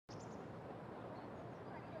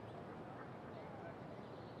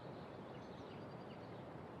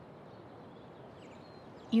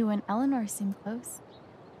You and Eleanor seem close.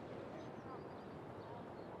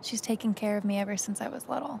 She's taken care of me ever since I was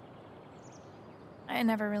little. I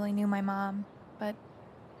never really knew my mom, but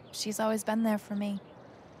she's always been there for me.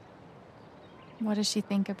 What does she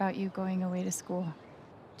think about you going away to school?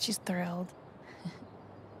 She's thrilled.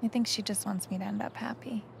 I think she just wants me to end up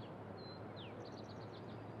happy.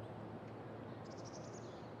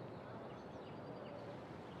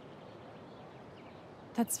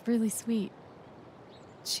 That's really sweet.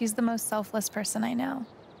 She's the most selfless person I know.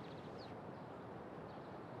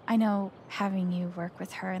 I know having you work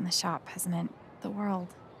with her in the shop has meant the world.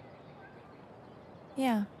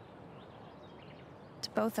 Yeah. To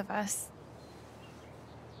both of us.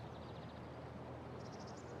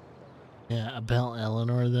 Yeah, about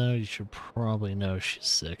Eleanor, though, you should probably know she's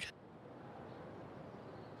sick.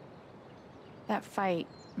 That fight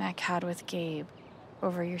Mac had with Gabe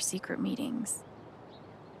over your secret meetings.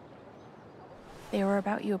 They were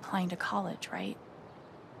about you applying to college, right?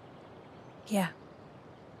 Yeah.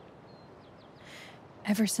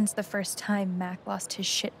 Ever since the first time Mac lost his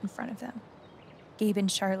shit in front of them, Gabe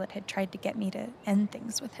and Charlotte had tried to get me to end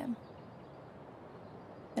things with him.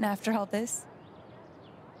 And after all this,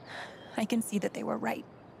 I can see that they were right.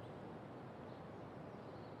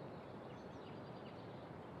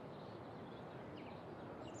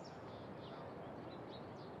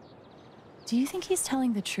 Do you think he's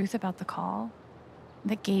telling the truth about the call?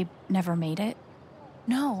 That Gabe never made it?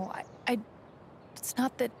 No, it's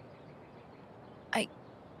not that...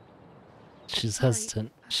 She's Sorry.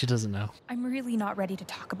 hesitant. She doesn't know. I'm really not ready to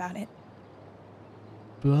talk about it.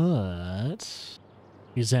 But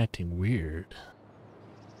he's acting weird.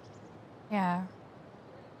 Yeah,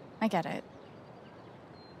 I get it.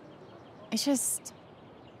 It's just,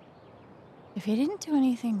 if he didn't do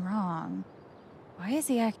anything wrong, why is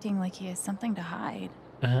he acting like he has something to hide?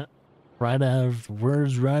 Right out of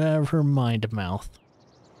words, right out of her mind mouth.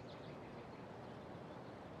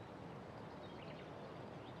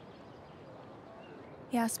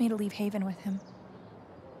 He asked me to leave Haven with him.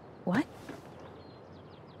 What?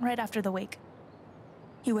 Right after the wake.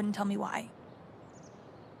 He wouldn't tell me why.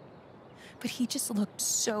 But he just looked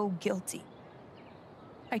so guilty.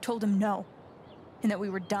 I told him no, and that we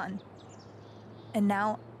were done. And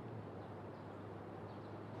now...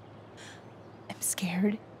 I'm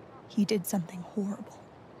scared he did something horrible.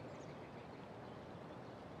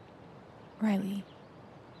 Riley,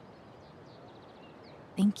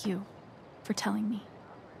 thank you for telling me.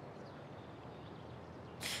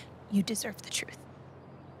 You deserve the truth.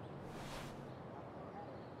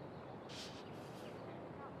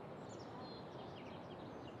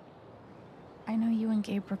 I know you and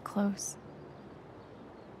Gabe were close.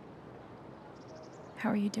 How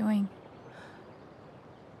are you doing?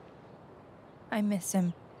 I miss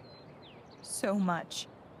him so much.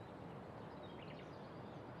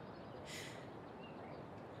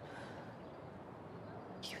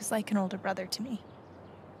 He was like an older brother to me.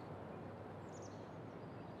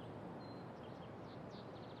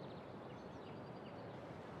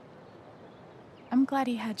 I'm glad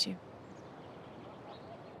he had you.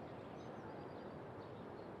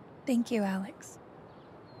 Thank you, Alex.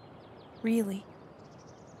 Really.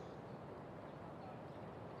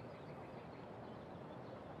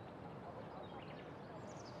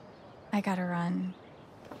 I gotta run.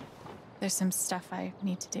 There's some stuff I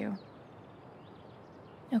need to do.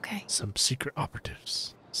 Okay. Some secret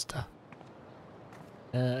operatives stuff.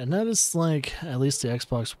 I noticed, like, at least the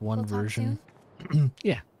Xbox One We'll talk version.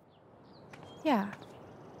 Yeah. Yeah.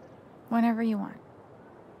 Whenever you want.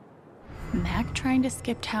 Mac trying to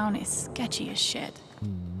skip town is sketchy as shit.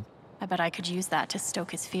 I bet I could use that to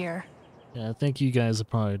stoke his fear. Yeah, I think you guys have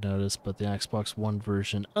probably noticed, but the Xbox One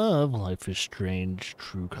version of Life is Strange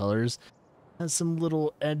True Colors has some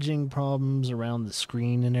little edging problems around the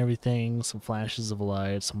screen and everything, some flashes of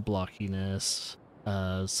light, some blockiness,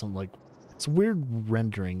 some like it's weird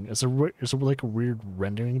rendering. It's like a weird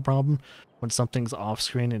rendering problem when something's off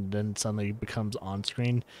screen and then suddenly becomes on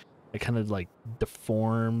screen. It kind of like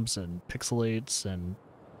deforms and pixelates and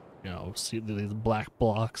see the black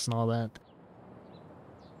blocks and all that.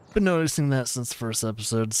 Been noticing that since the first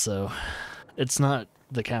episode, so it's not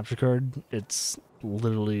the capture card, it's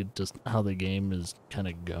literally just how the game is kind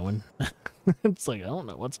of going. It's like, I don't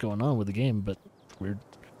know what's going on with the game, but it's weird.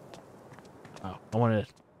 Oh, I want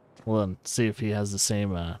to see if he has the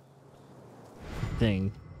same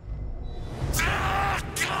thing.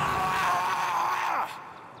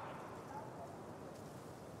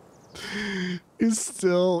 He's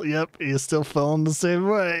still feeling the same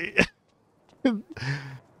way.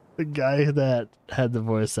 The guy that had the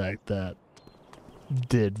voice act that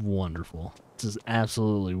did wonderful. Just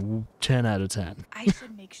absolutely 10 out of 10. I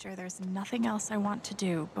should make sure there's nothing else I want to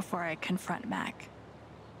do before I confront Mac.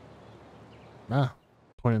 Ah,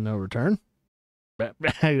 point of no return.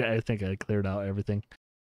 I think I cleared out everything.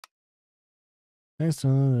 Thanks to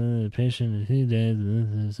the patient, he did.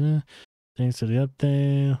 Thanks to the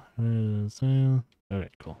update. Okay,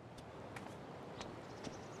 cool.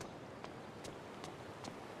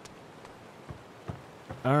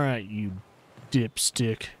 All right, you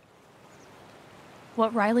dipstick.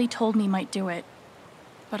 What Riley told me might do it,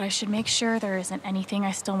 but I should make sure there isn't anything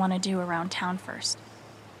I still want to do around town first.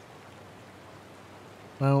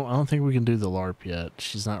 Well, I don't think we can do the LARP yet.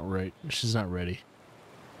 She's not right. She's not ready.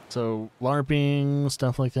 So LARPing,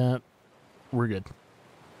 stuff like that, we're good.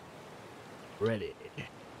 Ready.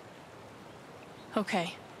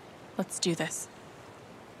 Okay, let's do this.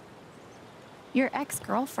 Your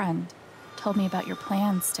ex-girlfriend told me about your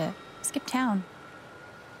plans to skip town.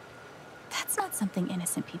 That's not something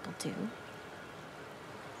innocent people do.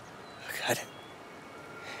 God,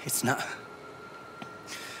 it's not...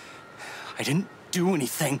 I didn't do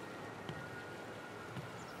anything.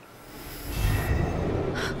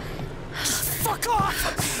 Just fuck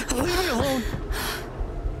off! Leave me alone!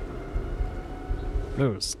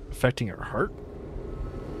 It was affecting her heart?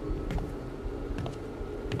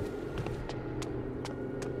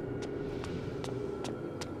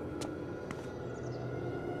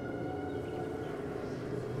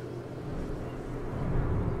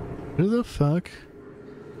 Who the fuck?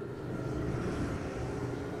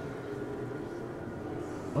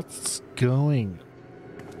 What's going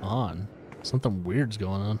on? Something weird's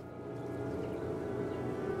going on.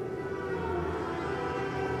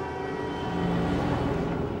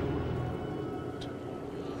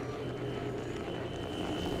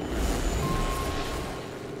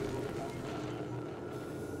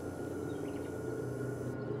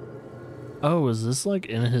 Oh, is this like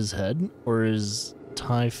in his head? Or is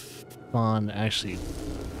Typhon actually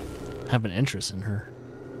have an interest in her?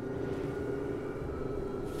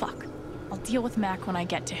 Fuck. I'll deal with Mac when I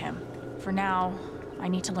get to him. For now, I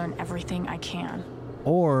need to learn everything I can.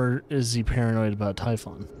 Or is he paranoid about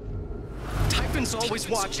Typhon? Typhon's always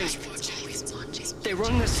watching. They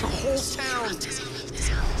run this whole town.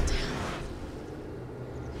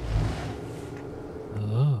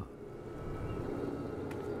 Oh.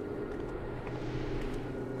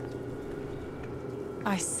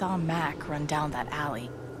 I saw Mac run down that alley.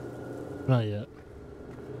 Not yet.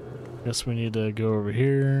 Guess we need to go over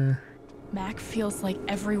here. Mac feels like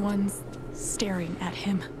everyone's staring at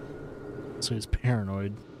him. So he's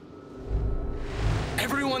paranoid.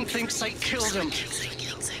 Everyone thinks I killed him.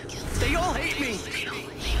 They all hate me.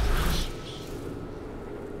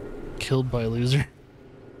 Killed by a loser.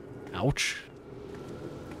 Ouch.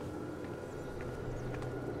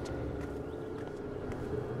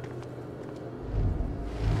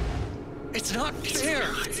 It's not fair.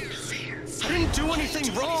 I didn't do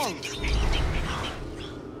anything wrong.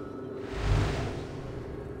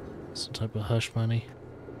 Some type of hush money.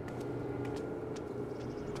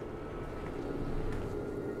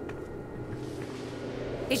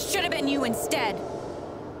 It should have been you instead.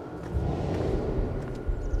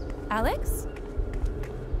 Alex?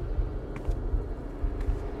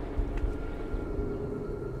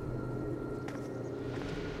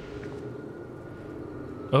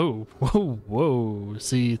 Oh, whoa, whoa. Is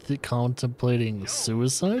he contemplating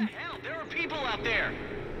suicide? What the hell? There are people out there.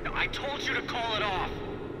 No, I told you to call it off.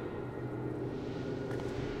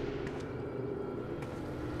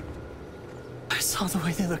 I saw the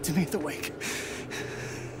way they looked at me at the wake.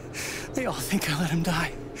 They all think I let him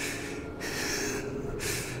die.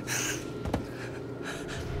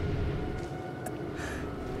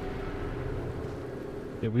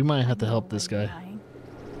 Yeah, we might have to help this guy.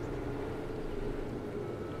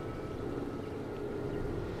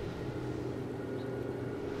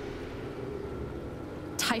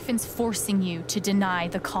 Typhon's forcing you to deny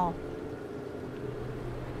the call.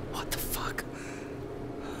 What the fuck?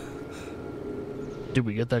 Did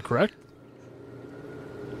we get that correct?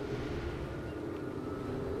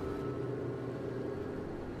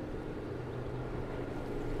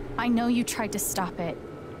 I know you tried to stop it.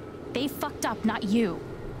 They fucked up, not you.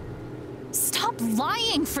 Stop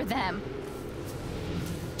lying for them!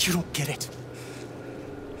 You don't get it.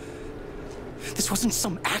 This wasn't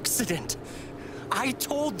some accident. I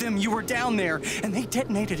told them you were down there, and they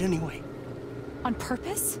detonated anyway. On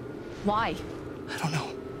purpose? Why? I don't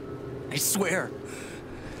know. I swear.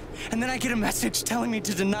 And then I get a message telling me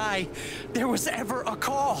to deny there was ever a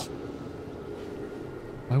call.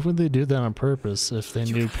 Why would they do that on purpose if they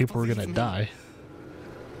You knew gotta people were believe gonna me. die?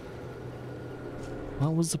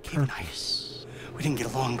 What was the Game night. purpose? We didn't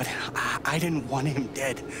get along, but I didn't want him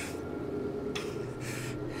dead.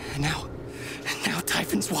 And now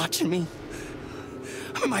Typhon's watching me.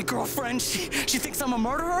 I mean, my girlfriend, she thinks I'm a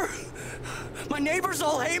murderer. My neighbors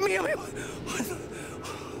all hate me. I mean,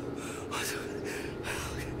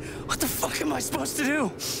 what the fuck am I supposed to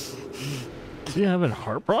do? Is he having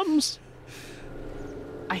heart problems?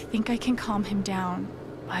 I think I can calm him down,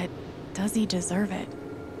 but does he deserve it?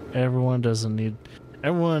 Everyone doesn't need...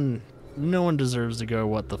 No one deserves to go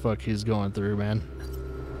what the fuck he's going through, man.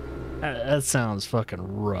 That sounds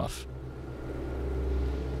fucking rough.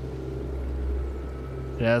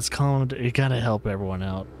 Yeah, it's calm. You gotta help everyone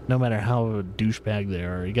out. No matter how a douchebag they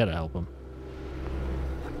are, you gotta help them.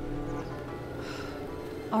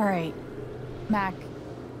 All right, Mac,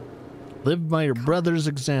 Live by your brother's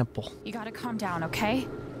example. you gotta calm down, okay?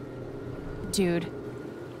 Dude,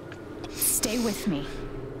 stay with me.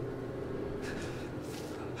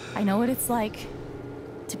 I know what it's like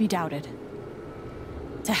to be doubted.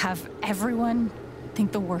 To have everyone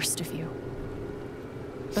think the worst of you.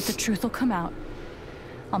 But the truth will come out.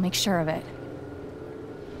 I'll make sure of it.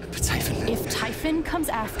 But Typhon... If Typhon comes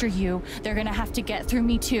after you, they're gonna have to get through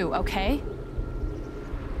me too, okay?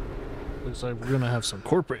 Looks like we're gonna have some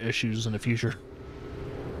corporate issues in the future.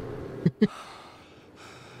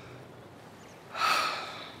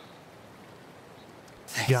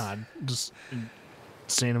 God, just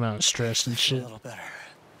insane amount of stress and A shit. little better.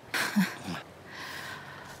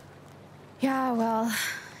 Yeah, well,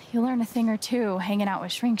 you learn a thing or two hanging out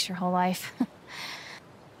with shrinks your whole life.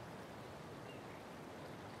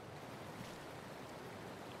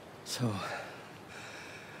 So,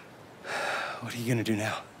 what are you gonna do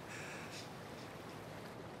now?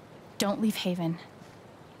 Don't leave Haven.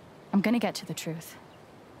 I'm gonna get to the truth.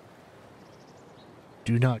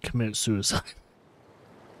 Do not commit suicide.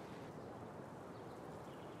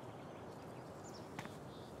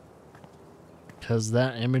 Because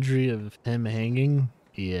that imagery of him hanging,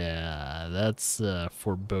 yeah, that's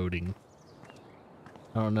foreboding.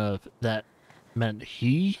 I don't know if that meant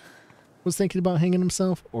he was thinking about hanging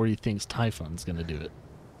himself or he thinks Typhon's gonna do it.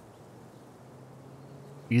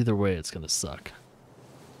 Either way, it's gonna suck.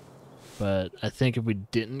 But I think if we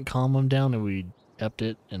didn't calm him down and we kept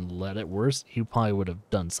it and let it worse, he probably would have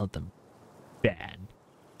done something bad.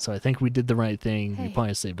 So I think we did the right thing. We Hey.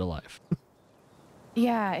 probably saved a life.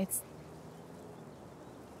 Yeah, it's...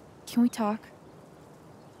 Can we talk?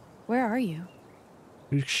 Where are you?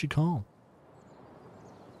 Who should she call?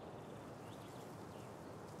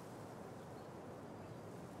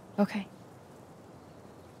 Okay.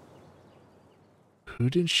 Who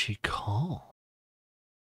did she call?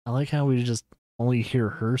 I like how we just only hear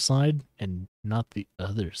her side and not the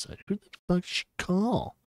other side. Who the fuck did she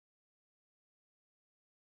call?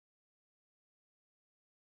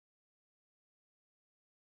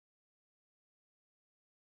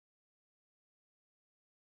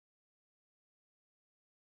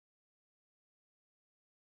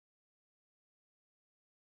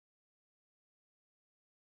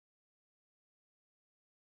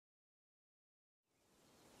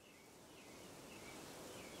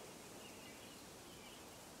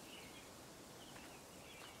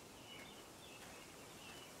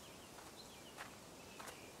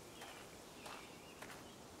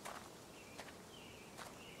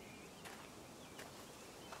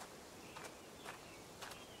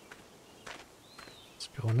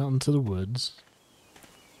 Going out into the woods.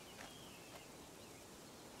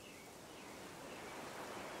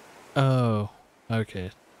 Oh,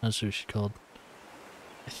 okay. That's who she called.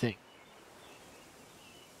 I think.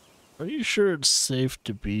 Are you sure it's safe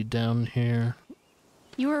to be down here?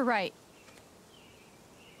 You were right.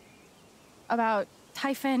 About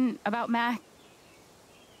Typhon, about Mac.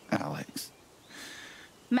 Alex.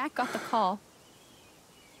 Mac got the call.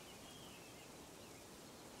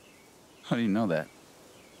 How do you know that?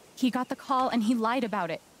 He got the call and he lied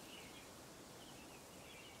about it.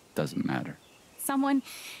 Doesn't matter. Someone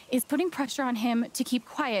is putting pressure on him to keep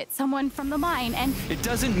quiet. Someone from the mine, and... It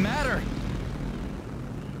doesn't matter!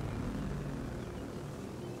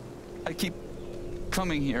 I keep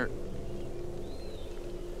coming here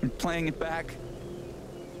and playing it back.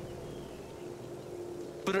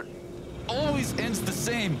 But it always ends the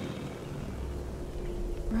same.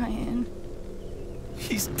 Ryan...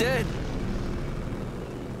 He's dead.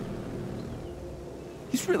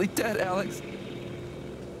 He's really dead, Alex.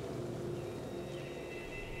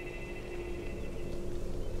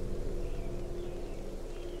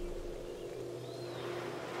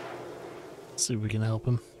 See if we can help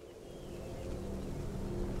him.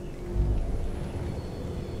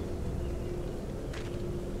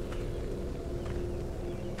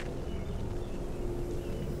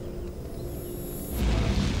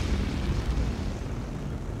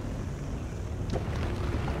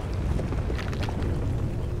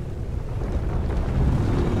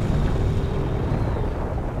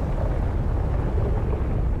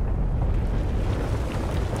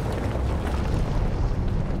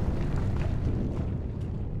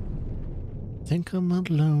 think I'm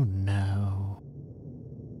alone now.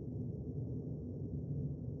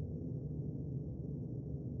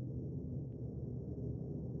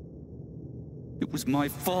 It was my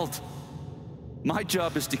fault. My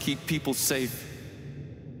job is to keep people safe.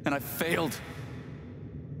 And I failed.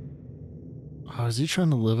 Oh, is he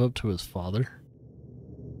trying to live up to his father?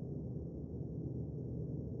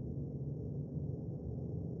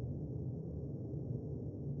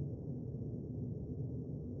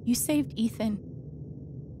 You saved Ethan.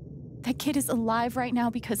 That kid is alive right now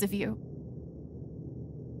because of you.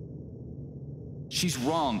 She's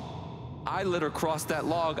wrong. I let her cross that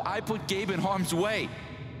log. I put Gabe in harm's way.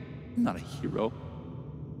 I'm not a hero.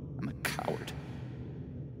 I'm a coward.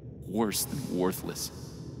 Worse than worthless.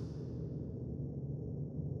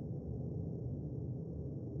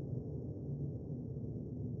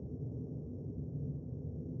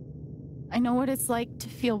 I know what it's like to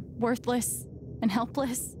feel worthless and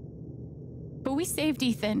helpless. But we saved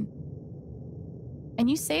Ethan. And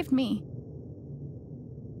you saved me.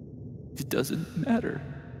 It doesn't matter.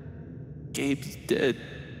 Gabe's dead.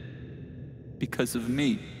 Because of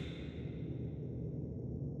me.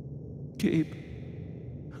 Gabe,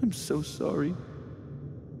 I'm so sorry.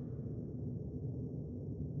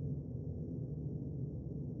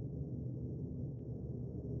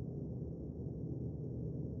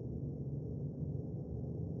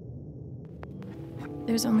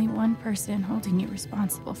 There's only one person holding you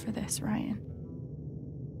responsible for this, Ryan.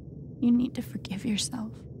 You need to forgive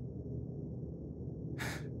yourself.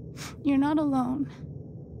 You're not alone.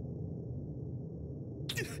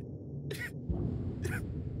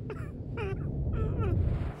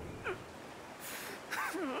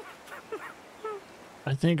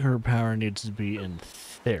 I think her power needs to be in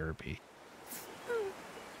therapy.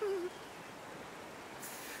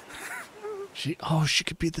 She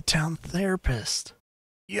could be the town therapist.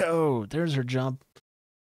 Yo, there's her job.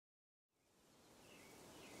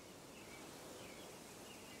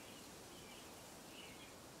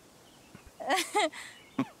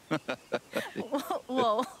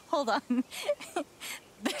 Whoa, hold on.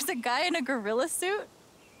 There's a guy in a gorilla suit?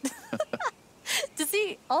 Does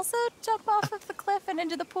he also jump off of the cliff and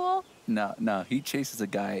into the pool? No, he chases a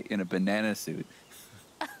guy in a banana suit.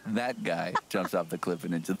 That guy jumps off the cliff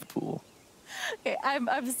and into the pool. Okay,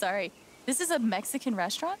 I'm sorry. This is a Mexican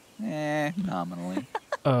restaurant? Nominally.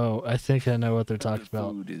 Oh, I think I know what they're talking The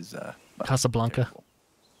about. food is Casablanca. terrible.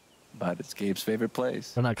 But it's Gabe's favorite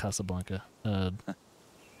place. Well, not Casablanca. I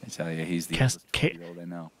tell you, he's the Cas- oldest Ca- 40-year-old I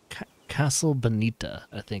know. Castle Bonita,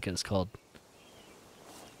 I think it's called.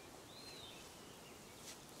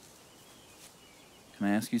 Can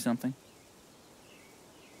I ask you something?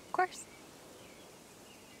 Of course.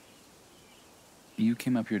 You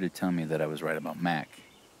came up here to tell me that I was right about Mac.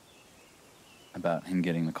 About him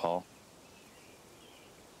getting the call.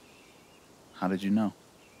 How did you know?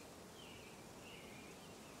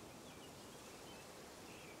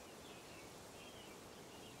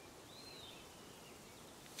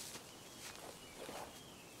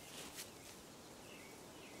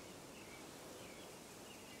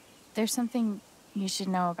 There's something you should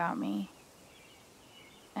know about me.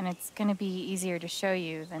 And it's gonna be easier to show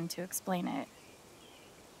you than to explain it.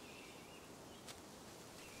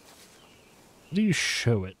 How do you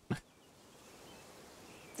show it?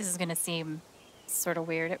 This is gonna seem sort of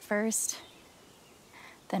weird at first,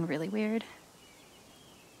 then really weird.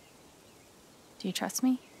 Do you trust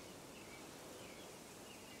me?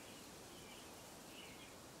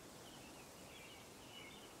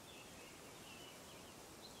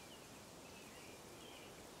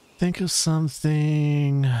 Think of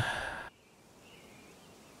something.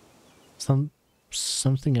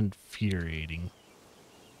 Something infuriating.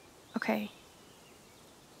 Okay.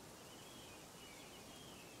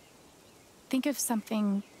 Think of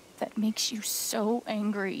something that makes you so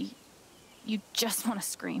angry, you just want to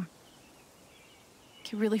scream.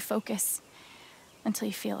 Okay, really focus until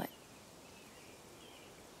you feel it.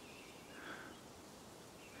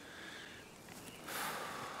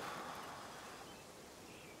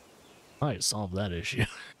 Might solve that issue.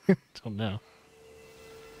 Don't know.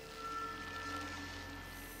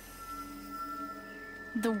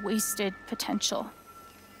 The wasted potential.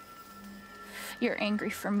 You're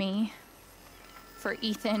angry for me, for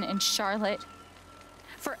Ethan and Charlotte,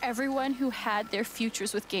 for everyone who had their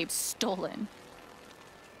futures with Gabe stolen.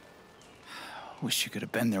 Wish you could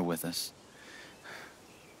have been there with us.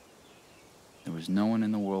 There was no one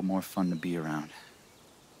in the world more fun to be around.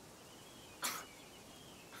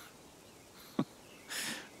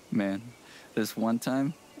 Man, this one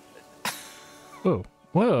time,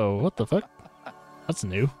 Whoa, what the fuck? That's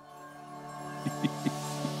new.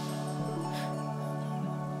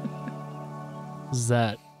 Is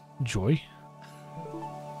that joy?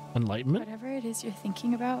 Enlightenment? Whatever it is you're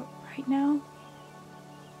thinking about right now,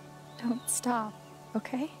 don't stop,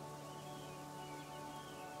 okay?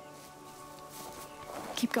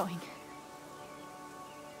 Keep going.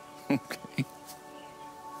 Okay.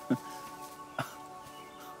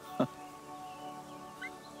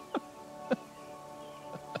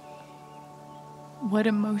 What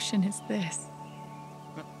emotion is this?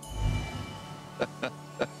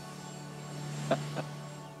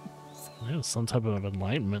 It was some type of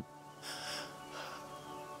enlightenment.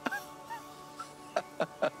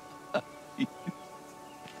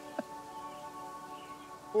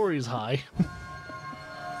 Or he's high.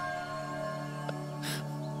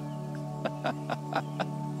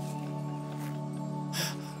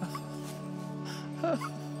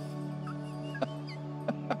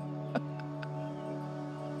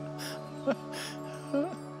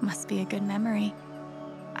 Must be a good memory.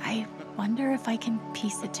 I wonder if I can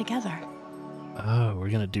piece it together. Oh, we're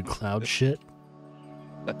gonna do cloud shit?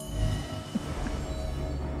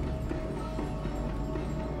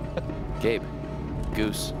 Gabe,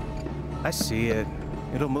 Goose, I see it.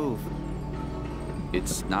 It'll move.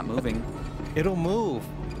 it's not moving. It'll move.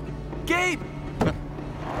 Gabe!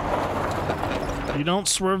 You don't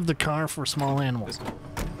swerve the car for small animals.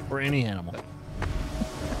 Or any animal.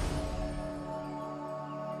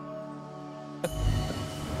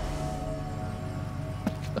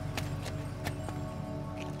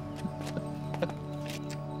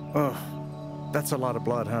 Oh, that's a lot of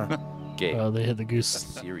blood, huh? Gabe, Oh, they hit the that's goose.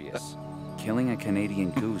 serious. Killing a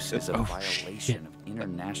Canadian goose is a Oh, violation shit. of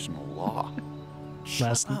international law.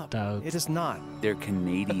 That's Shut up. no. It is not. They're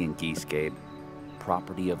Canadian geese, Gabe.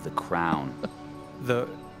 Property of the crown. The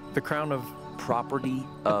crown of... Property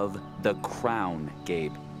of the crown,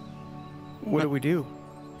 Gabe. What do we do?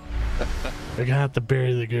 They're gonna have to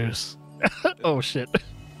bury the goose. Oh shit.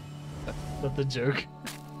 That's the joke.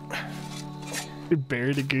 They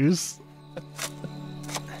buried a goose.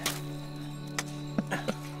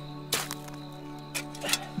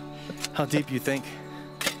 How deep you think?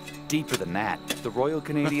 Deeper than that. The Royal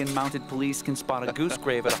Canadian Mounted Police can spot a goose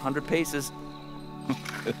grave at 100 paces.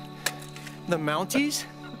 The Mounties?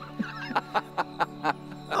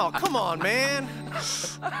 Oh, come on, man.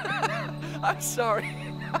 I'm sorry.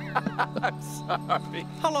 I'm sorry.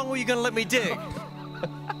 How long were you gonna let me dig?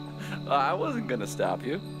 I wasn't gonna stop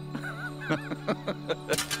you.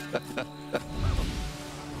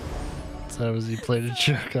 So was he played a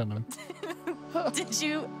joke on him. Did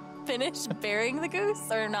you finish burying the goose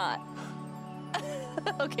or not?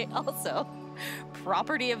 Okay, also,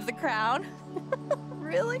 property of the crown?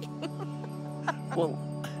 Really? Well,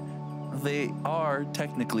 they are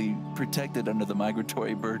technically protected under the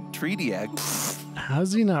Migratory Bird Treaty Act.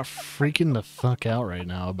 How's he not freaking the fuck out right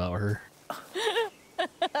now about her?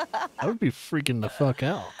 I would be freaking the fuck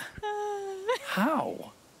out.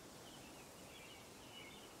 How?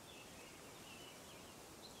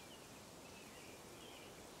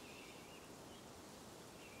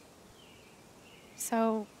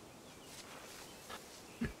 So,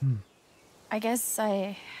 I guess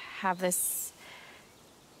I have this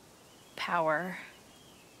power.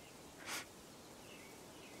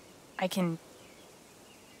 I can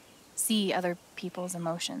see other people's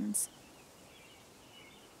emotions.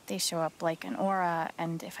 They show up like an aura,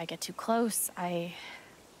 and if I get too close, I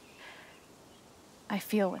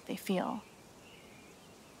feel what they feel.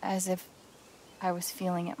 As if I was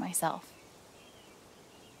feeling it myself.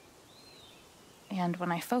 And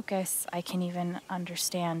when I focus, I can even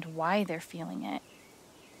understand why they're feeling it.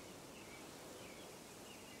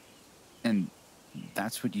 And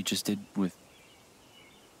that's what you just did with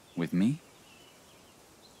me?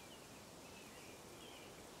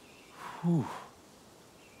 Whew.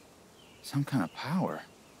 Some kind of power.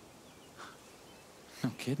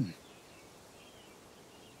 No kidding.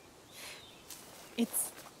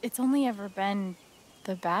 It's only ever been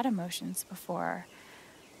the bad emotions before,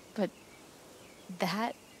 but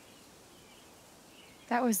that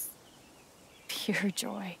was pure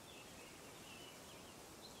joy.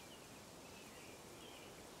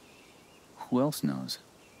 Who else knows?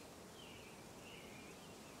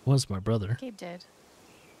 Was my brother. Gabe did.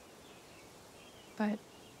 But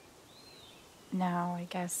now I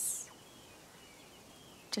guess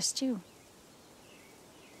just you.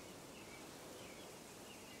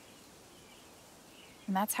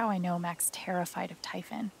 And that's how I know Mac's terrified of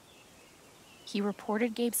Typhon. He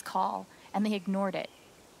reported Gabe's call, and they ignored it.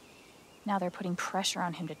 Now they're putting pressure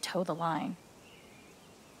on him to toe the line.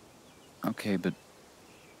 Okay, but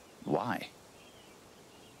why?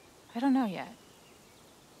 I don't know yet.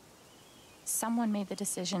 someone made the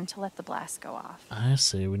decision to let the blast go off. I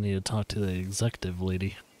say we need to talk to the executive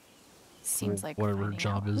lady. Seems like whatever her finding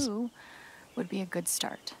job out is. who would be a good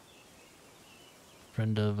start.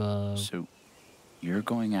 Friend of, So, you're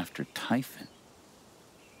going after Typhon?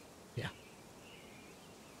 yeah.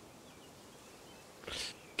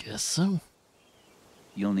 Guess so.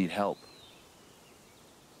 You'll need help.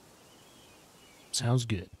 Sounds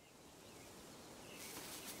good.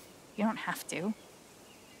 You don't have to.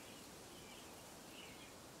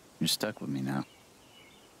 You're stuck with me now.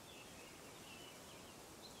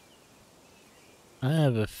 I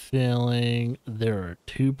have a feeling there are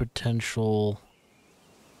two potential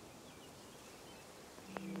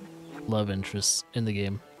love interests in the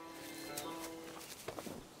game.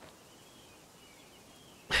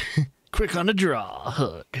 Quick on the draw,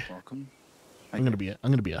 hug. Welcome. I'm gonna be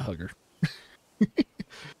a hugger.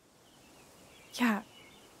 Yeah.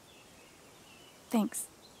 Thanks.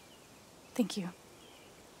 Thank you.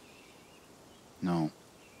 No.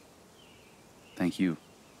 Thank you.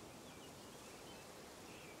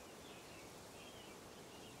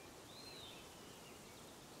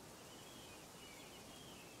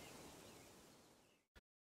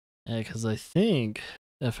 Yeah, because I think,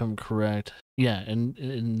 if I'm correct, yeah,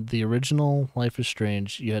 in the original Life is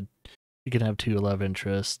Strange, you could have two love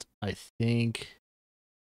interests. I think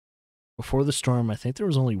before the storm, I think there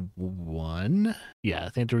was only one. Yeah, I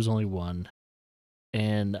think there was only one,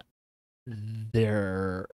 and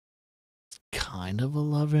there kind of a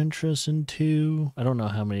love interest in two. I don't know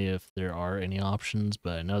how many, if there are any options,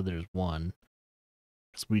 but I know there's one.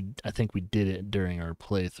 'Cause I think we did it during our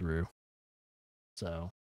playthrough.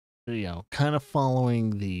 So, you know, kind of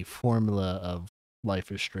following the formula of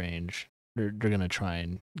Life is Strange. They're gonna try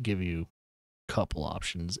and give you a couple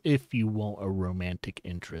options if you want a romantic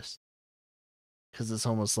interest. Because it's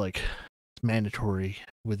almost like it's mandatory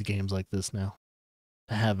with games like this now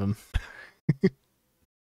to have them.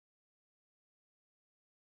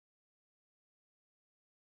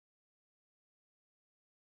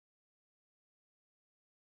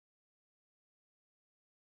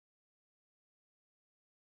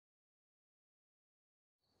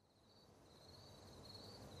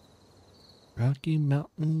 Rocky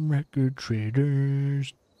Mountain Record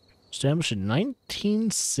Traders. Established in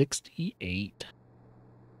 1968.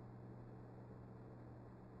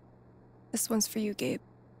 This one's for you, Gabe.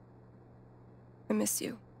 I miss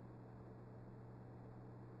you.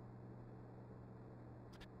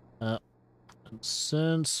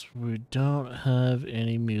 Since we don't have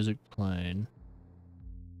any music playing,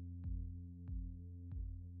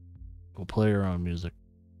 we'll play our own music.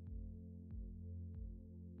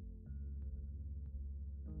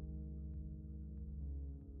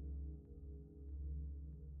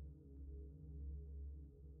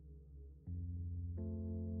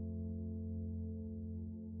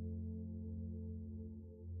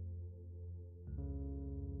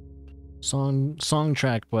 Song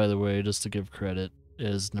track, by the way, just to give credit,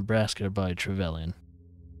 is Nebraska by Trevelyan.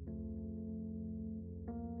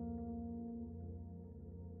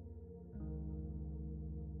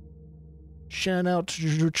 Shout out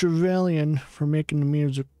to Trevelyan for making the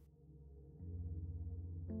music.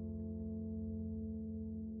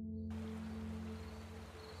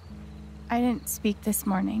 I didn't speak this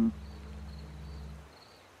morning.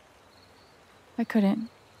 I couldn't.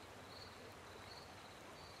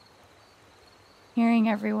 Hearing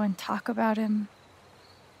everyone talk about him,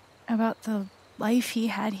 about the life he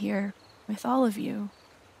had here with all of you,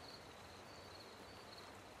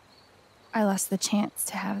 I lost the chance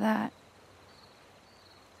to have that.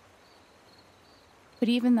 But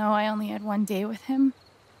even though I only had one day with him,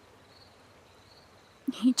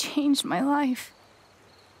 he changed my life.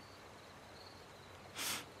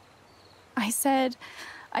 I said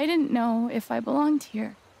I didn't know if I belonged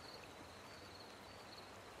here.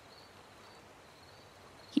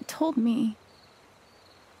 He told me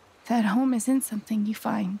that home isn't something you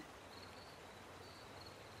find.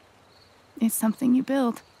 It's something you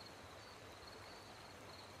build.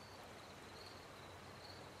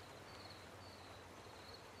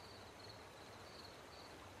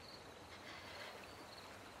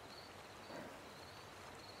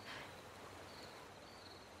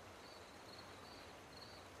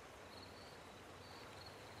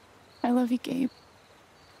 I love you, Gabe.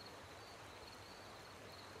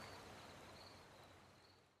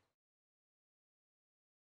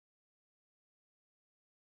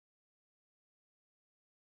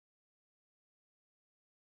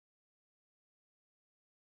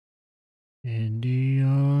 In the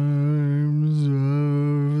arms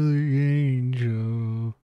of the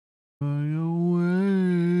angel, fly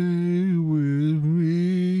away with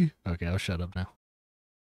me. Okay, I'll shut up now.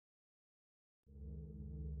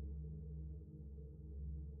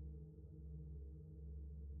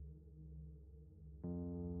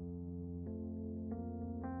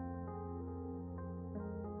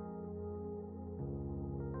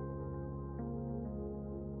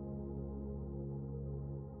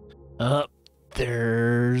 Up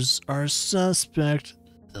there's our suspect,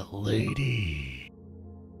 the lady.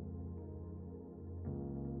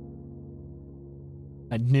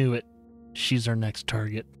 I knew it. She's our next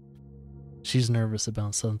target. She's nervous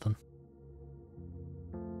about something.